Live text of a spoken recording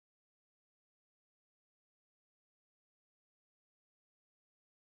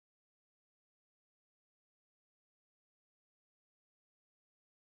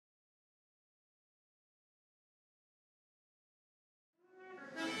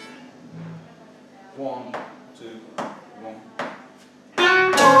1, 2, 1.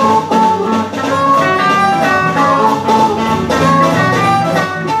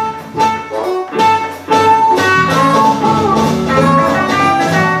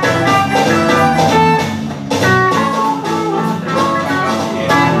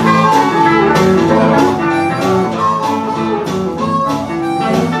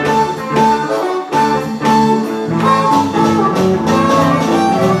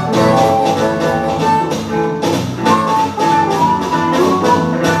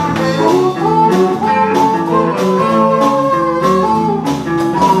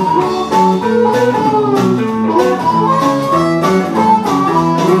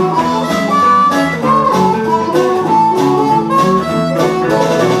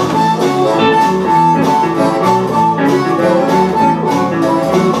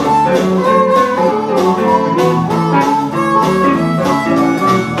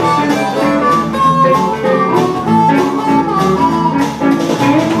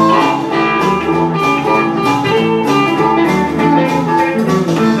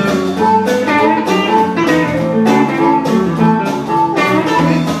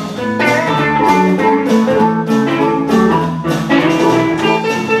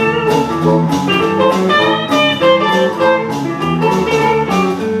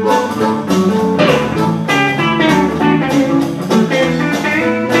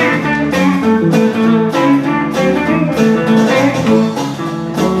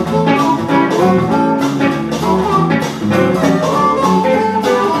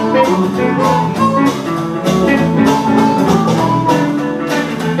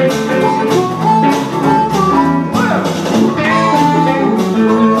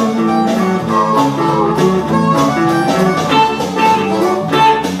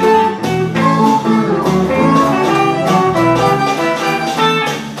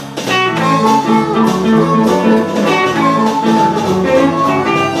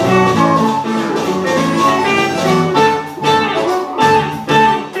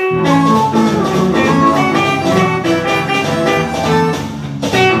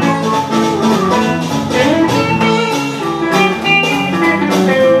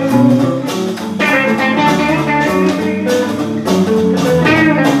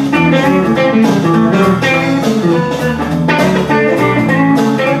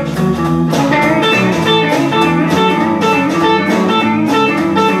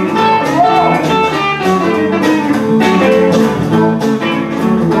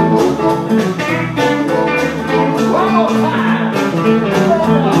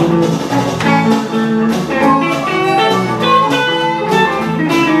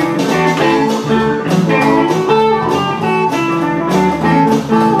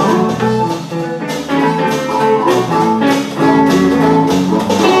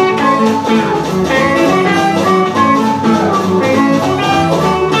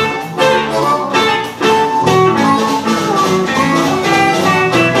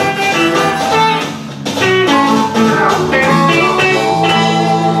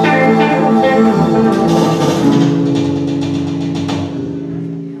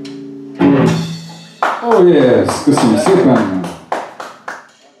 Oh yes, köszönjük szépen!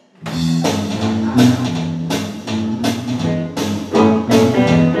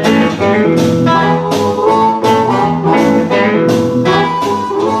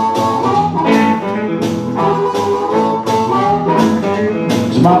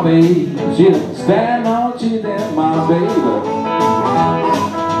 My baby, she don't stand no cheating, my baby.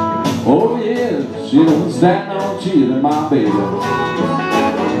 Oh yeah, she don't stand no cheating, my baby.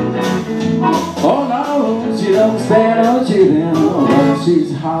 Oh no, she don't stand no cheating, but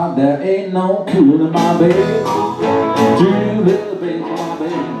she's hot, there ain't no cooling, my baby. True little baby, my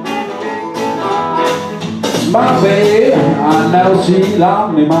baby. My baby, I know she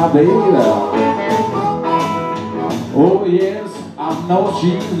loves me, my baby. Oh yes, I know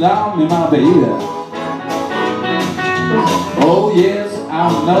she loves me, my baby. Oh yes, I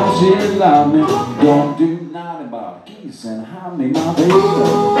know she loves me. Don't do nothing but kiss and hug me, my baby.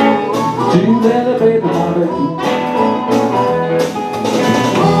 Two little baby, my baby.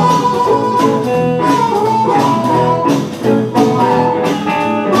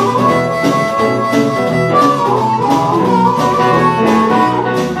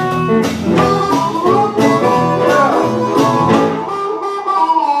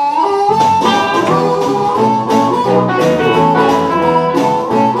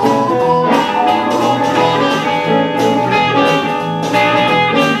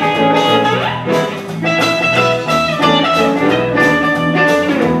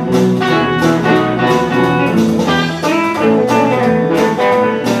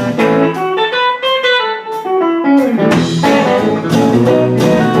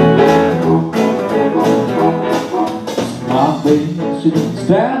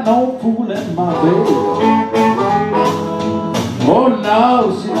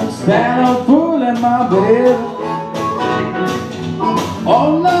 no, she don't stand no fooling my baby.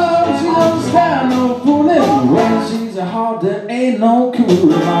 Oh no, she don't stand no fooling. When she's a heart, there ain't no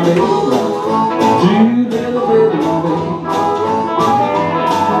cooling my baby. You little baby, my baby.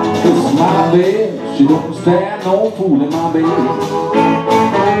 Cause my baby, she don't stand no fooling my baby.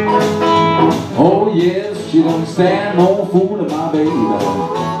 Oh yes, she don't stand no fooling my baby.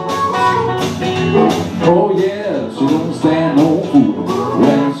 Oh yeah, she don't stand no fooling.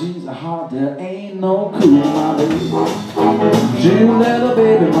 When she's a heart, there ain't no cooling my baby. She little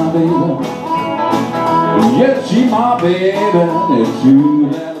baby, my baby. Yes, she my baby. And you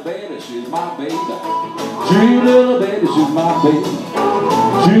little baby, she's my baby. She little baby, she's my baby.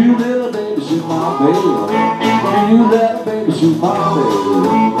 She little baby, she's my baby. You little baby, she's my baby.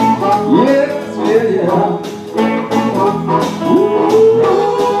 Yes, yeah, yeah.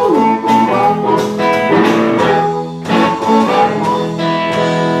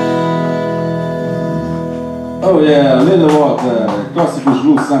 Oh yeah, Little Water, klasszikus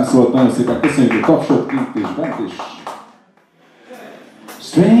blues szám szólt, nagyon szépen köszönjük a tapsot, kint és bent is.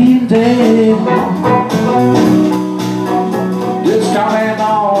 Strange day, just coming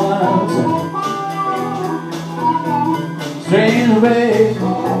on us. Strange way,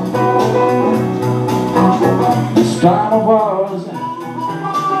 this time of ours,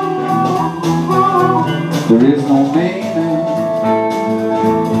 there is no meaning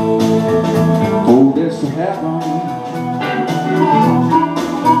for this to happen.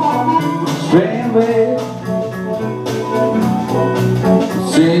 Strange way,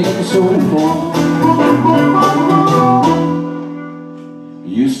 seems so far.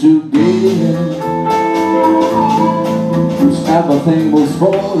 Used to be whose everything was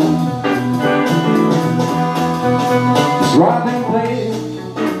falling. It's right in place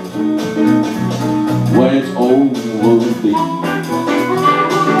where it's all will be.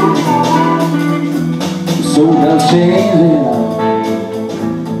 So that's changing.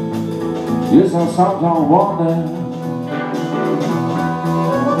 Yes, I sometimes wonder,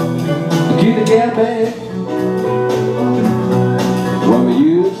 can you get back where we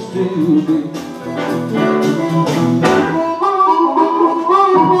used to be?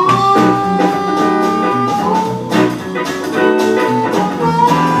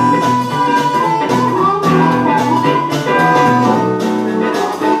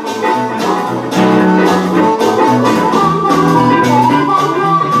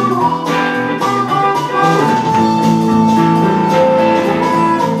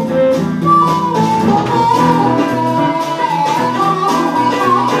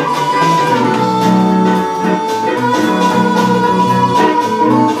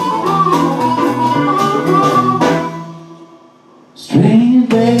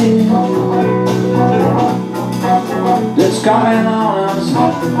 Coming on us,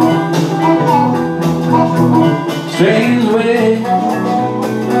 strange way,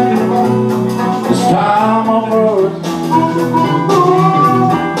 this time of earth,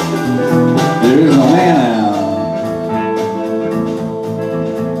 there is no man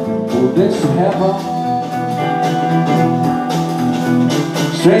for this to happen.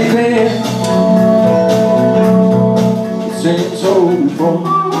 Strange way, it seems so far.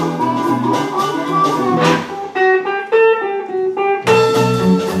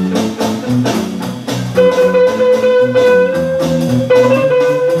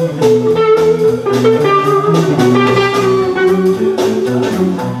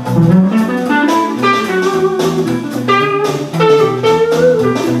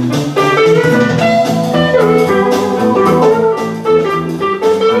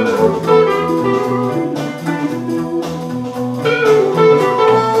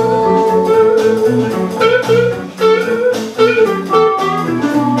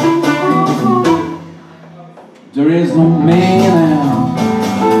 There is no man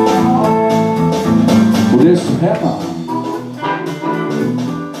for this to happen.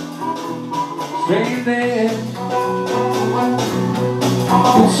 Strange day,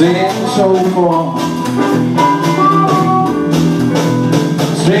 it seems so far.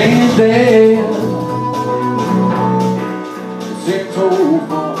 Strange day, it seems so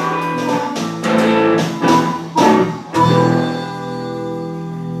far.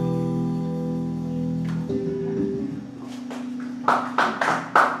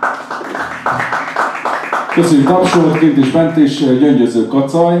 Köszönjük tapsolt, kint és bent is, gyöngyöző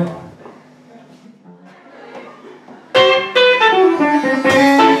kacaj.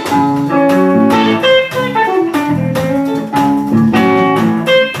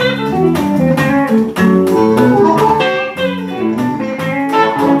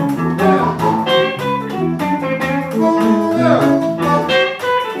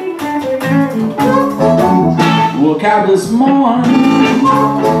 Woke out this morning,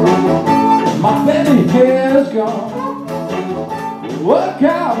 my baby hair's gone. Woke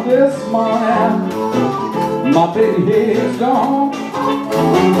out this morning, my baby hair's gone.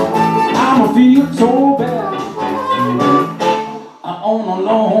 I'ma feel so bad, I'm on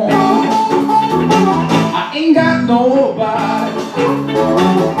alone. I ain't got nobody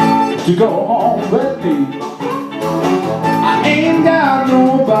to go home with me. I ain't got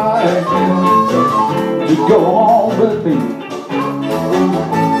nobody to go home with me.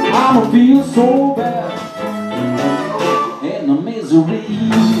 I'ma feel so bad in the misery.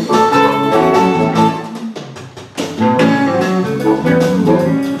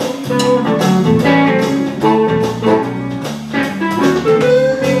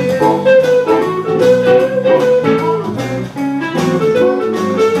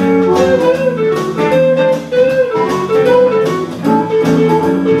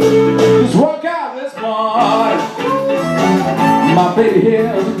 My baby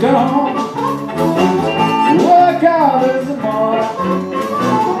hair's gone. Work out this morning,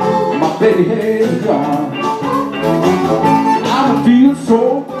 my baby hair's gone. I'ma feel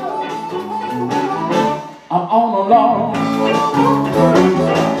so bad, I'm on alone.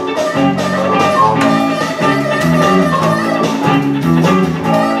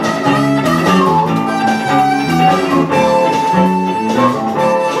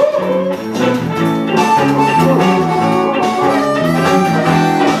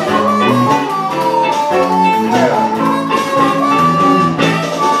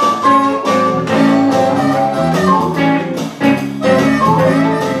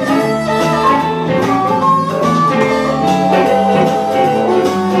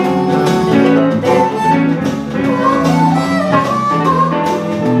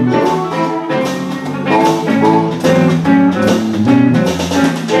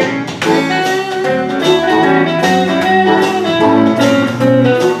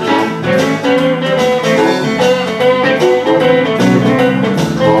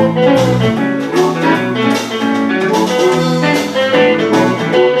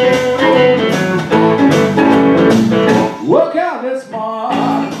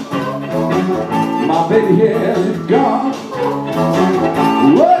 My baby hair's gone.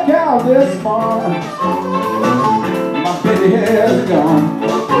 Work out this morning, my baby hair's gone.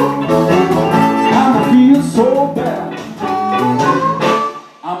 I'ma feel so bad,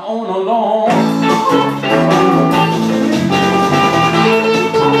 I'm on alone.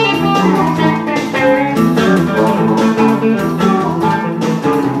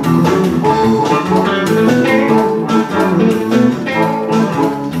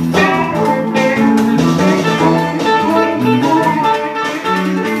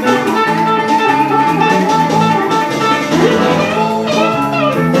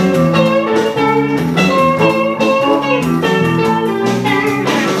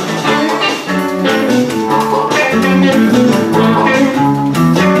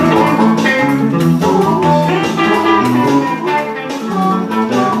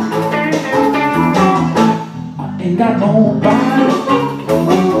 Got nobody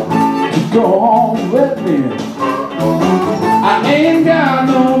to go on with me. I ain't got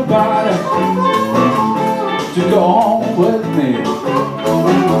nobody to go on with me.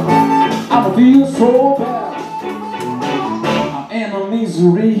 I'ma feel so bad, I'm in a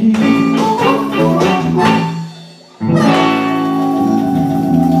misery.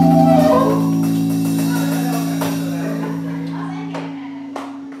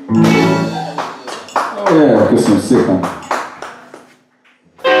 Köszönöm szépen!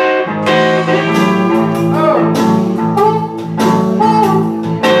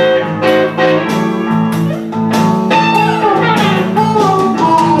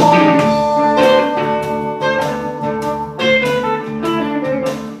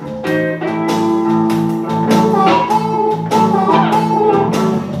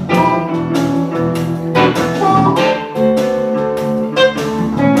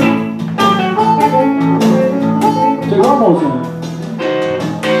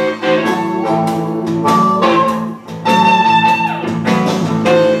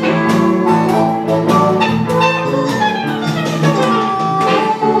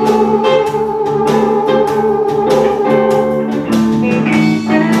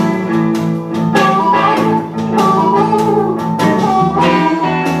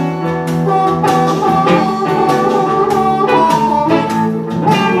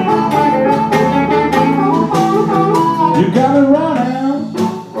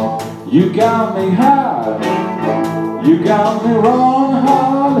 You got me high, you got me run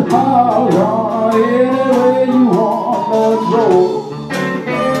hard, hard, hard, anywhere you wanna go.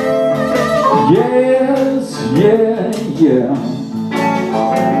 Yes, yes. yeah.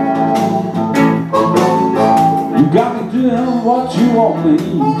 You got me doing what you want me,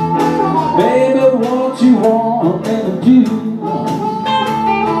 baby, what you want me to do.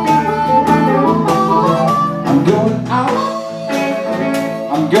 I'm going out,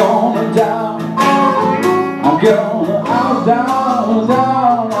 I'm going down, I'm going out, down,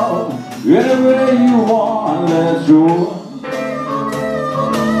 down, anywhere you want, let's go.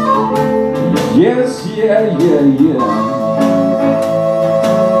 Yes, yeah, yeah, yeah.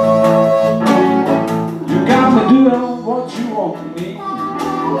 You got me doing what you want me,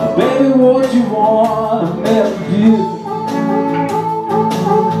 baby, what you want me to do.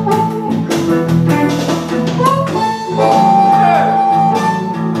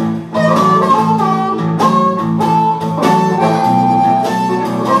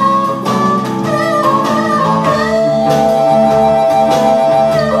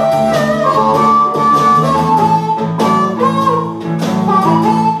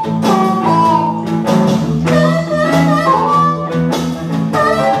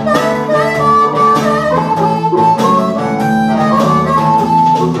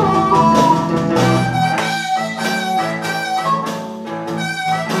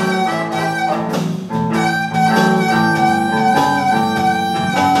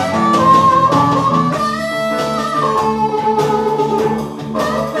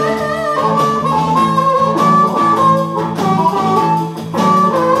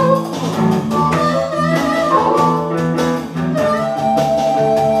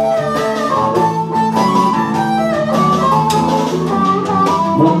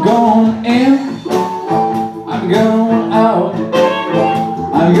 I'm going in, I'm going out,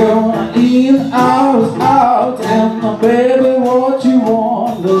 I'm going in, out, and my baby, what you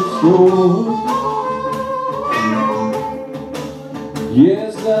want, let's go.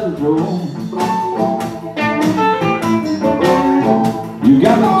 Yes, let's go. You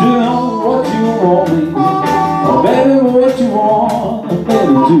got me doing what you want me, oh baby, what you want,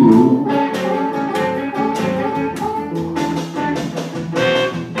 baby, do.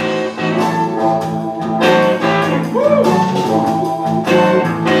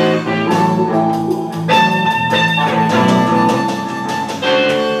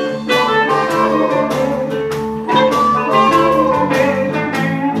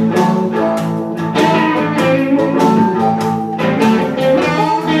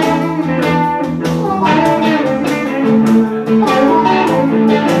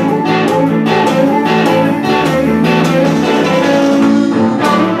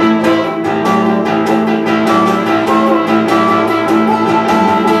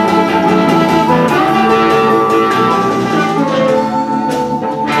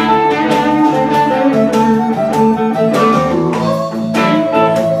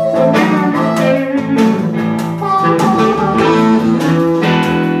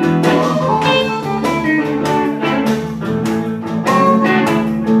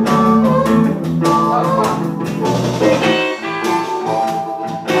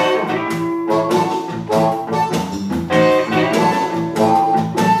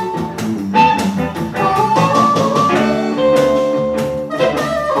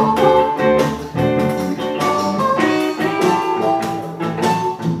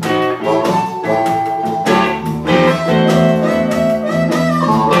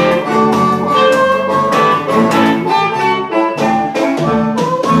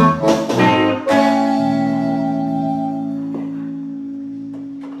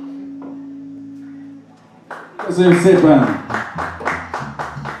 Köszönjük szépen!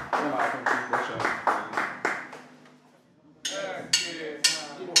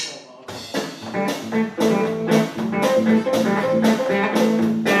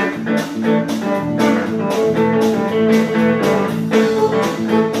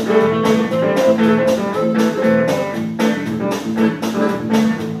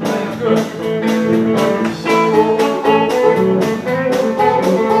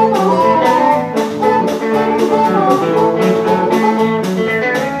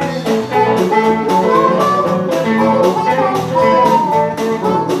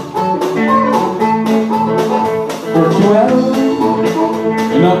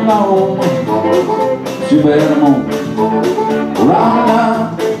 You better move around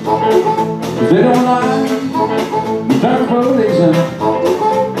now, 'cause they don't like the transportation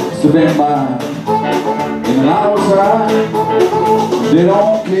slipping by in an outside. They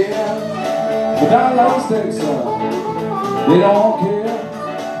don't care for that last Texas. They don't care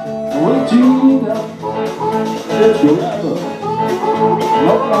what you do. It's forever.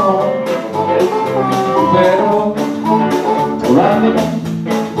 No, no, you better move around now.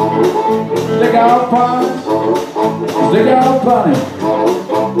 Look out, past. Stick out funny,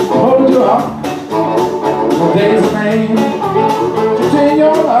 hold you up. No days of name, change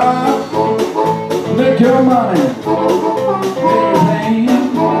your life, make your money, make your name.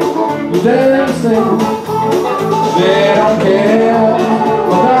 They say they don't care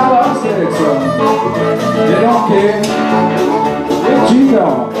about our sex, they don't care if you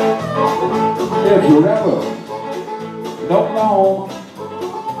don't, if you ever don't know,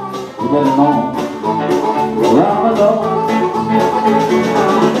 you better know. Around the door.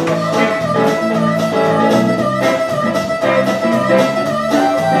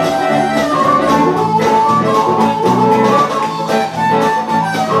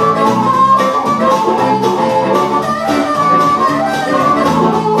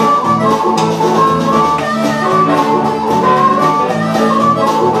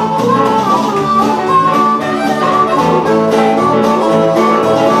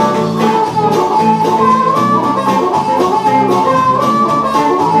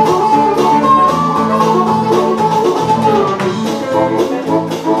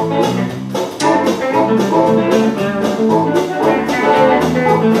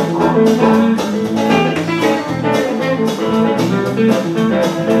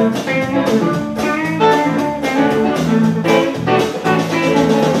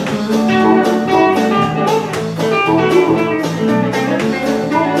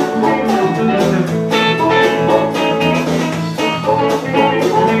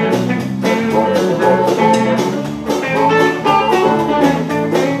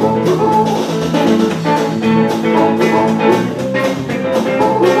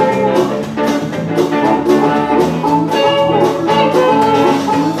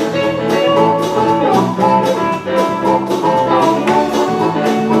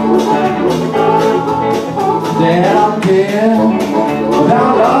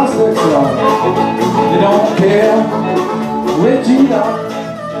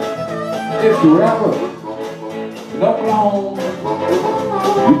 If you ever don't belong,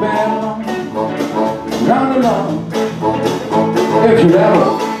 you better run along. If you ever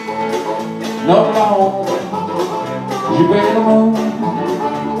don't belong, you better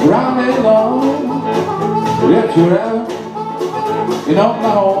run along. If you ever don't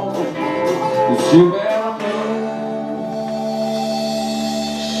belong, you better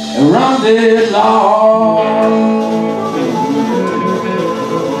run along.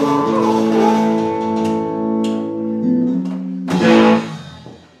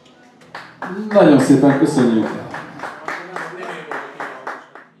 Nagyon szépen köszönjük!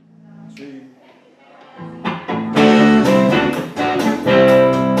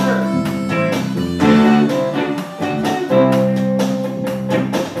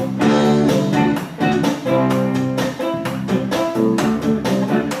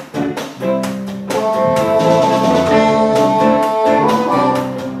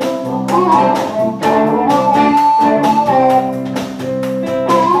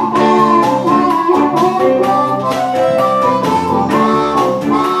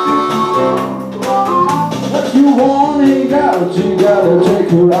 You gotta take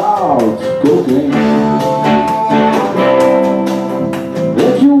her out, cocaine.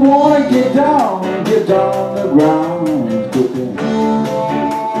 If you wanna get down on the ground, cocaine.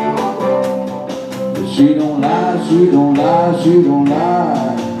 But she don't lie, she don't lie, she don't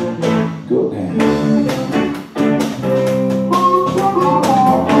lie, cocaine.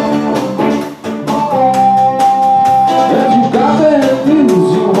 If you got that blues,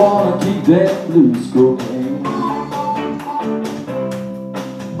 you wanna keep that blues, cocaine.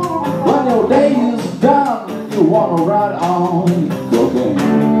 Your day is done and you wanna ride on cocaine.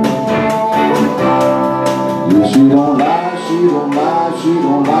 Yeah, she don't lie, she don't lie, she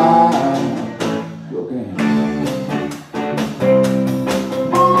don't lie, cocaine.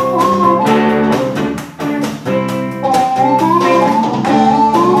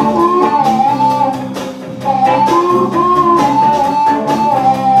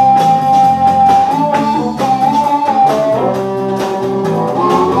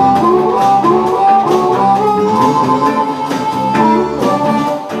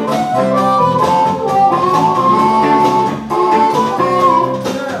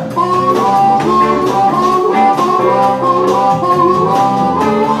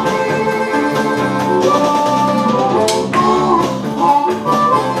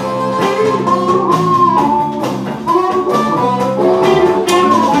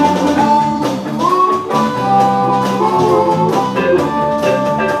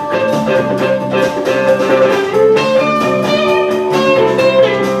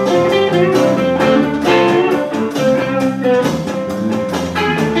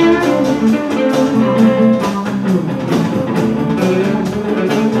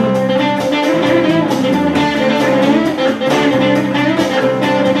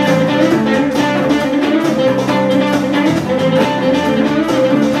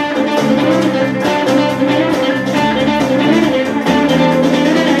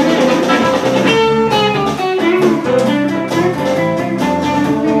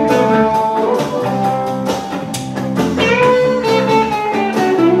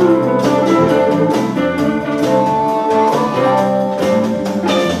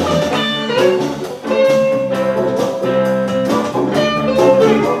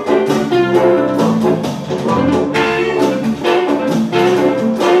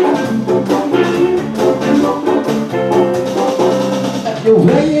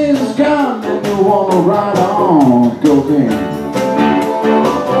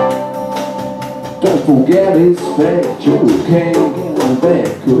 forget his fate, you can't get back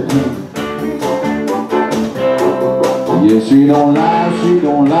cocaine. Yeah, she don't lie, she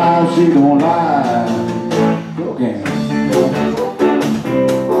don't lie, she don't lie. Cocaine.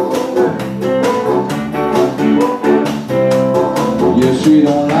 Yeah, she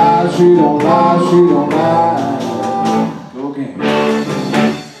don't lie, she don't lie, she don't lie. Cocaine.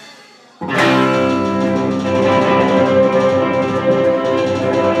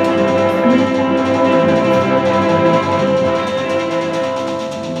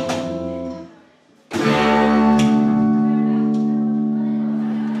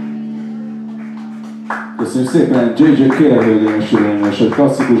 Köszönjük szépen, J.J. Kérem, hölgyeim és uraim, és egy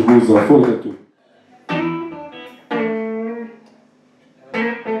klasszikus bluesszal folytatjuk.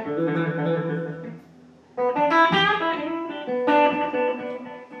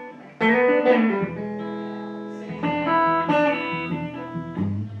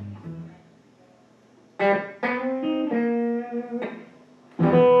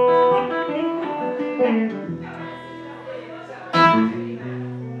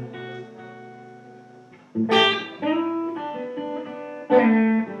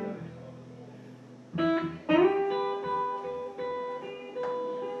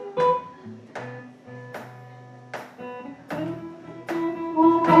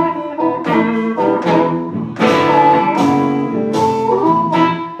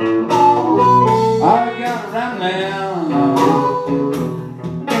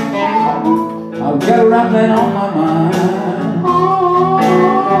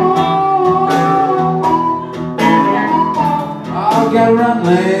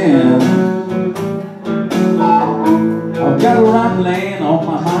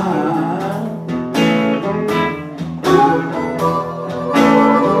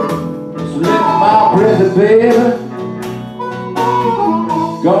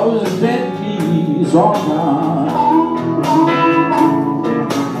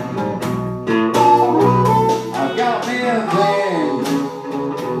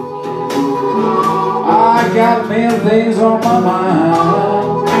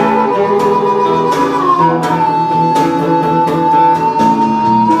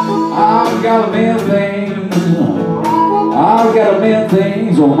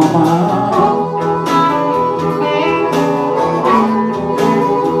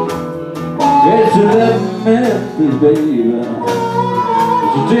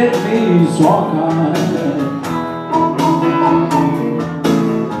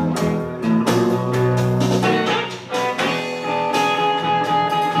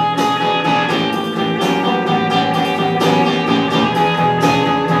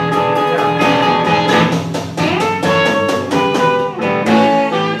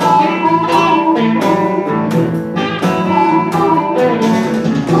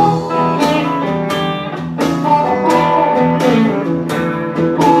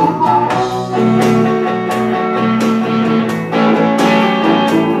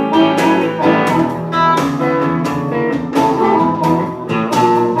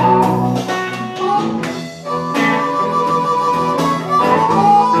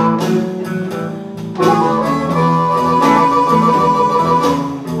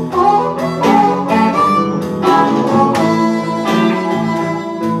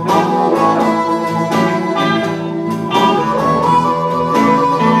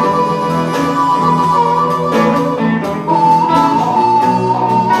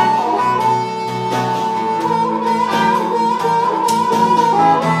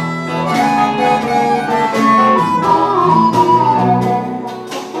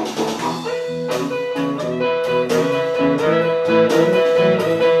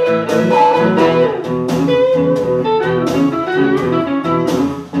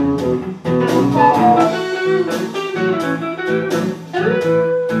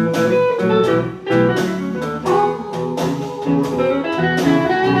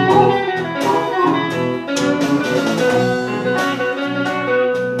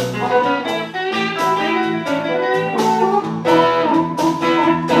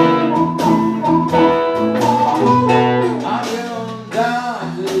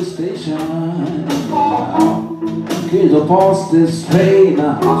 This pain I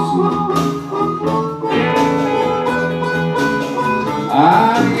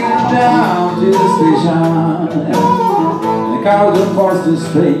get down to the station and the car just past this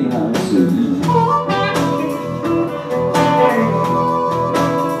pain I see.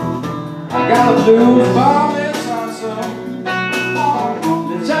 I got a blues by me, son,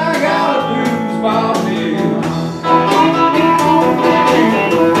 bitch, I got a blues by me.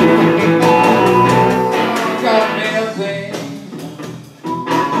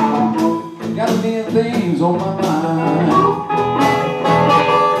 Got me a thing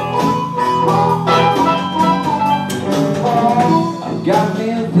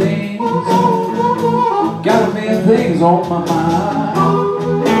things on my mind.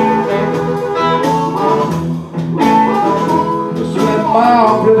 Just to let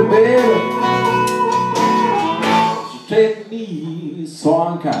my pretty baby, she take me so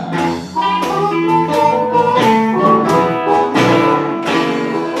unkind.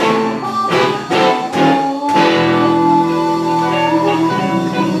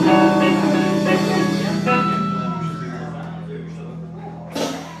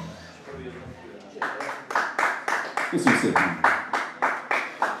 Köszönjük szépen!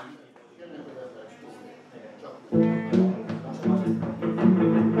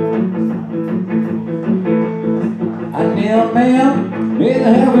 I knew a man in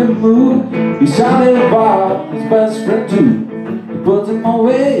a heavy mood. He shot at a bar, his best friend too. He put him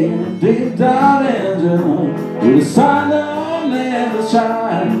away in a deep down engine with a sign on and a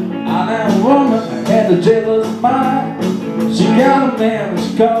shine. I that woman had a jealous mind. She got a man and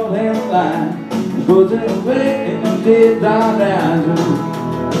she called him a lie. Put it away in the deep down engine.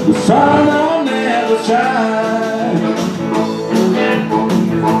 The sun will never shine.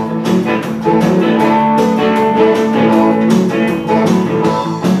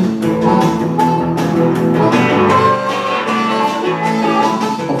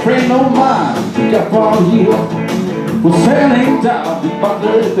 A friend of mine, he got from here, was sailing down the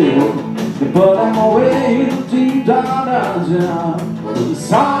Battlefield. They put him away in the deep down engine. The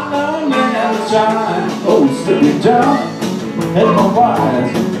sun will never shine. Oh, Sleepy John had my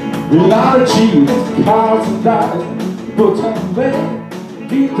wives, a lot of cheese, cars and dice. Put them away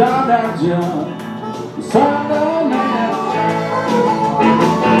deep down that John. The sun will never shine.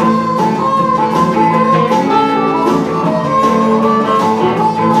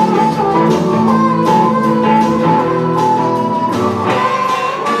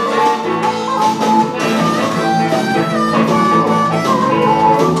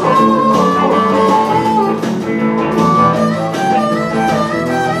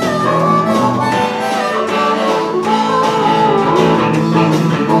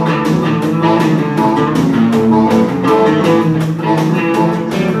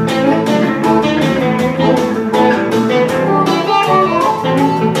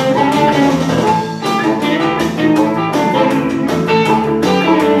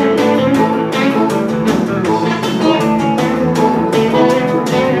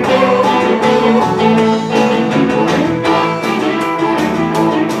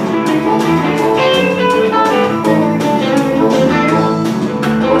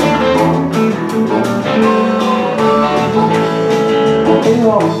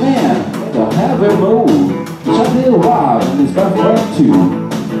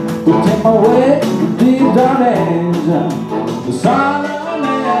 Put him away deep down engine. The sun will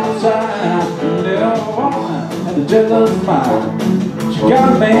never shine. The woman had a jealous mind. She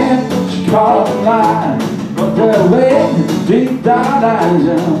got a man, she called him line. Put her away deep down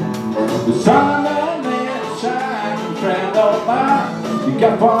engine. The sun will never shine. Friend of mine, you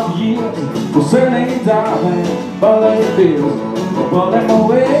got 5 years for sailing down and bullet bills. Put him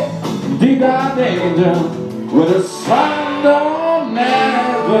away deep down engine. With the sun don't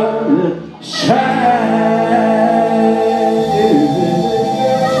never shine.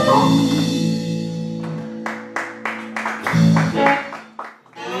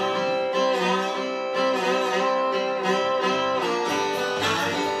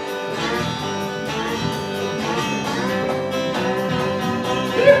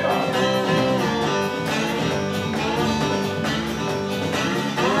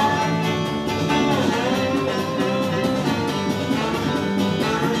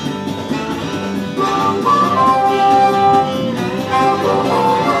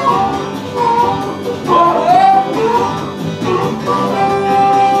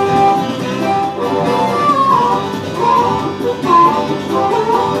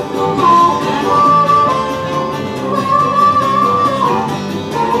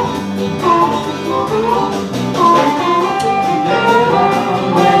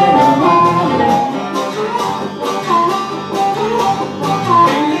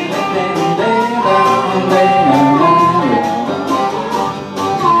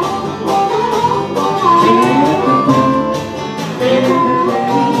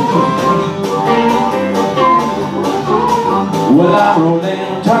 Well, I'm rolling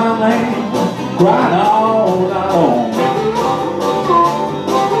and tumbling, crying all night long.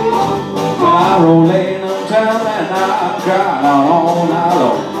 Well, I'm rolling and tumbling, I'm crying all night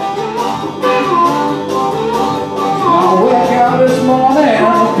long. I wake up this morning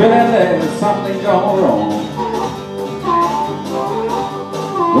feeling there's something going wrong.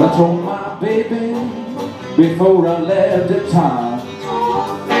 Well, I told my baby before I left the town.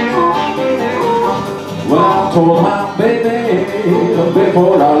 Well, I told my baby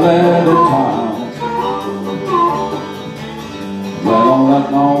before I left the town, well, don't let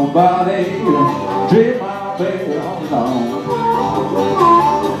nobody treat my baby alone.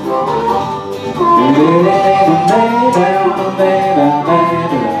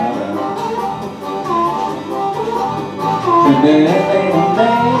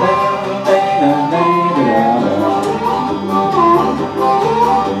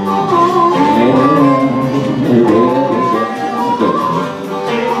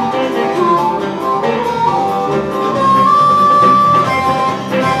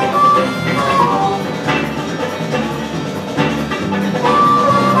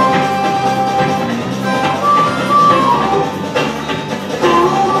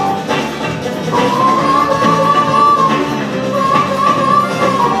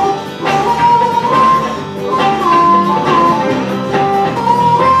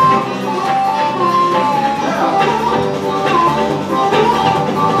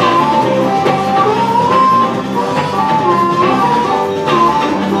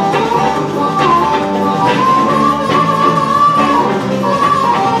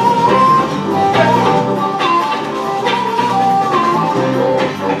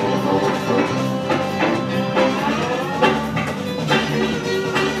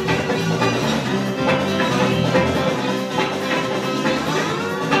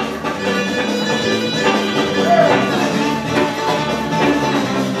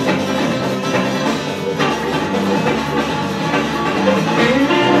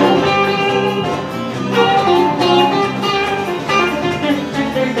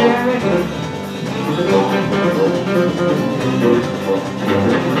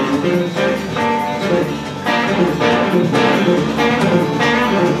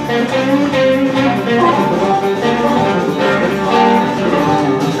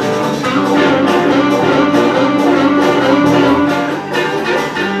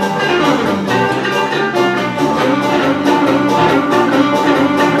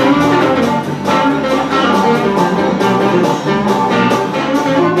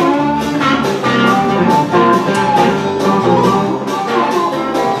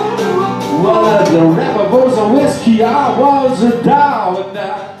 I was a dog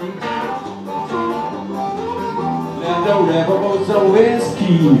now. And the river was a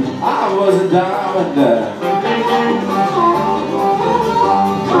whiskey. I was a dog now.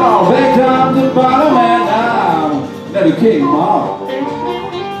 Oh, back down to the bottom and I never came up.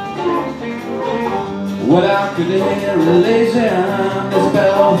 Well, I could hear relation, the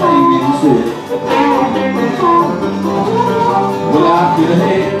spell hanging still. Well, I could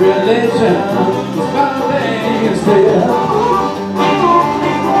hear relation, the spell hanging still.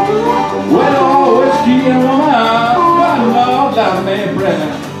 Well, oh, whiskey in my mouth, one more like me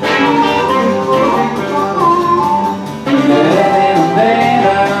breath.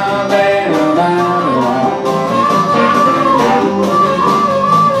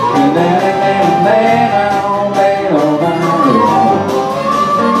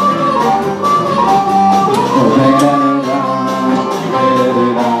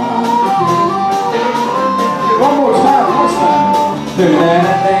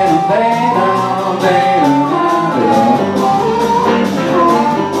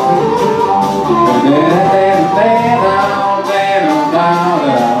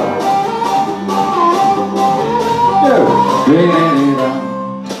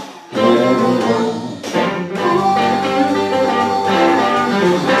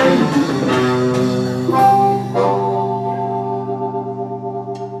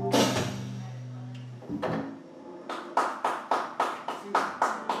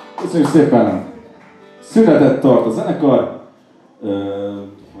 Köszönjük szépen! Szünetet tart a zenekar.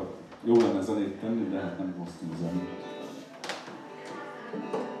 Jó lenne zenét tenni, de hát nem hoztunk zenét.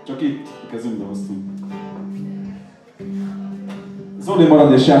 Csak itt a kezünkbe hoztunk. Zoli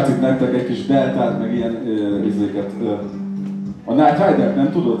marad és játszik nektek egy kis deltát, meg ilyen izéket. A Night Rider-t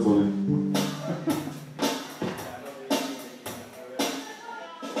nem tudod, Zoli?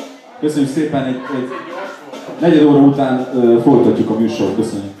 Köszönjük szépen, egy negyed óra után folytatjuk a műsort.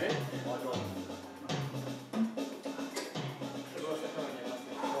 Köszönjük.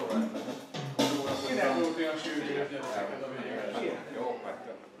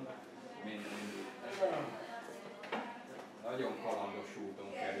 Nagyon kalandos úton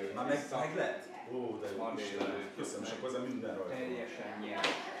kerül. Már meg lett? Ó, de jó Isten. Köszönöm, és akkor ez minden rajta. Teljesen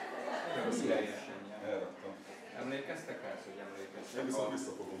nyert. Teljesen nyert. Elraktam. Emlékeztek rá, hogy emlékeztek? Én viszont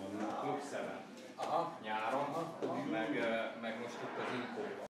visszafogom adni. Club 7. Nyáron, meg most itt az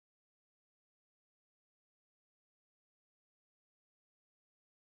Inkóban.